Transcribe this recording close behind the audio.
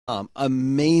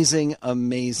Amazing,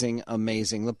 amazing,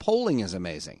 amazing. The polling is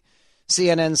amazing.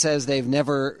 CNN says they've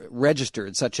never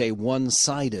registered such a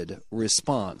one-sided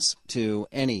response to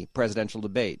any presidential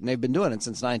debate. And they've been doing it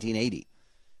since 1980,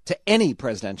 to any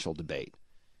presidential debate.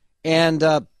 And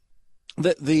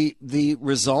the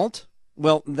result,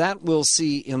 well, that we'll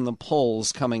see in the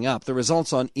polls coming up. The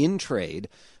results on InTrade,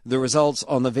 the results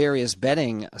on the various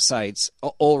betting sites,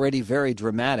 already very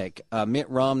dramatic. Mitt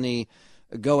Romney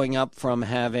going up from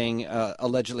having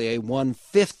allegedly a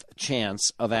 1/5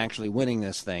 chance of actually winning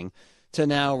this thing to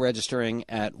now registering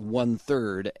at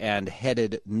 1/3 and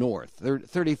headed north.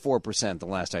 34% the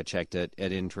last I checked at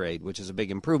InTrade, which is a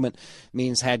big improvement.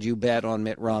 Means had you bet on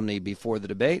Mitt Romney before the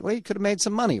debate, well, you could have made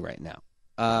some money right now.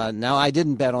 Now, I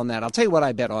didn't bet on that. I'll tell you what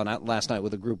I bet on last night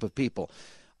with a group of people.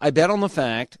 I bet on the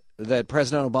fact that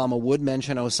President Obama would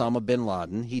mention Osama bin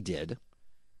Laden. He did,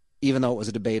 even though it was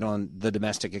a debate on the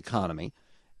domestic economy.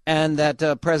 And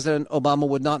that President Obama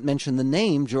would not mention the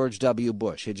name George W.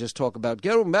 Bush. He'd just talk about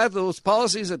getting back to those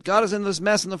policies that got us in this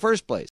mess in the first place.